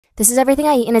This is everything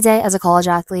I eat in a day as a college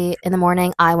athlete. In the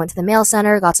morning, I went to the mail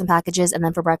center, got some packages, and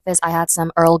then for breakfast, I had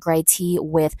some Earl Grey tea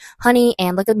with honey,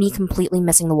 and look at me completely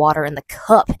missing the water in the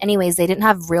cup. Anyways, they didn't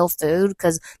have real food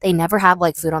because they never have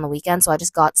like food on the weekend, so I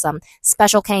just got some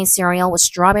Special K cereal with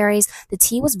strawberries. The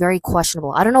tea was very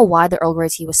questionable. I don't know why the Earl Grey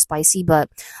tea was spicy,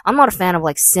 but I'm not a fan of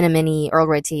like cinnamony Earl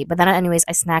Grey tea. But then anyways,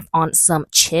 I snacked on some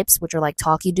chips, which are like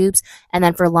Talkie Dupes, and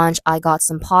then for lunch, I got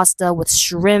some pasta with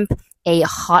shrimp, a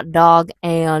hot dog,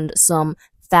 and some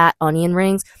fat onion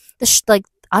rings. Like,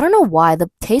 I don't know why the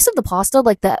taste of the pasta,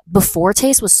 like the before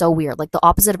taste, was so weird. Like the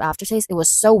opposite of aftertaste, it was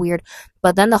so weird.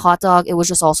 But then the hot dog, it was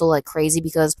just also like crazy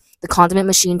because the condiment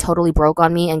machine totally broke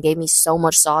on me and gave me so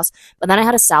much sauce. But then I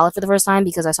had a salad for the first time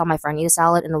because I saw my friend eat a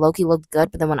salad and the low-key looked good.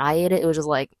 But then when I ate it, it was just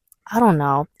like, I don't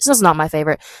know. This is not my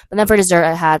favorite. But then for dessert,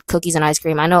 I had cookies and ice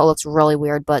cream. I know it looks really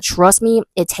weird, but trust me,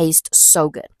 it tastes so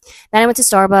good. Then I went to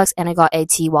Starbucks and I got a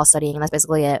tea while studying, and that's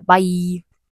basically it. Bye.